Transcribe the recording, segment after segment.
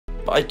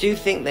But I do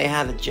think they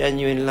had a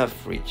genuine love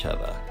for each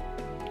other.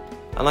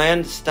 And I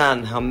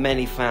understand how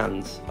many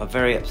fans are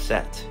very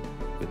upset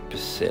with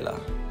Priscilla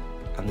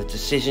and the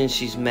decisions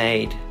she's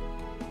made.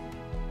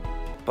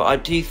 But I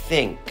do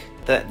think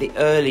that the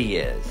early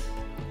years,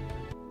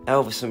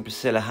 Elvis and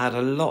Priscilla had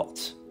a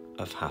lot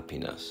of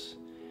happiness.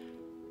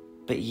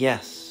 But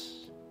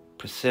yes,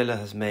 Priscilla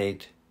has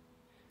made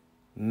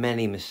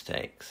many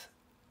mistakes,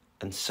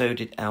 and so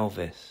did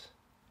Elvis.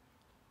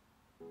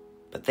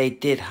 But they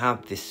did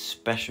have this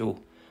special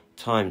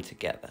time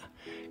together.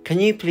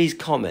 Can you please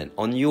comment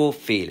on your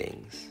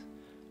feelings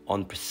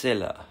on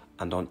Priscilla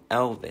and on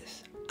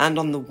Elvis and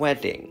on the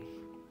wedding?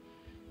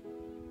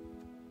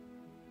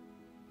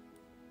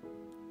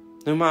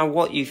 No matter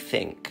what you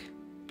think,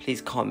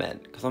 please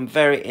comment, because I'm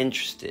very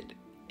interested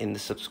in the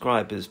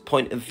subscribers'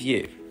 point of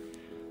view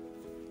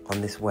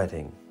on this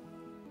wedding.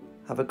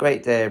 Have a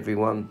great day,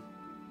 everyone,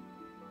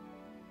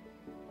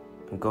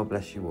 and God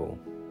bless you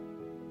all.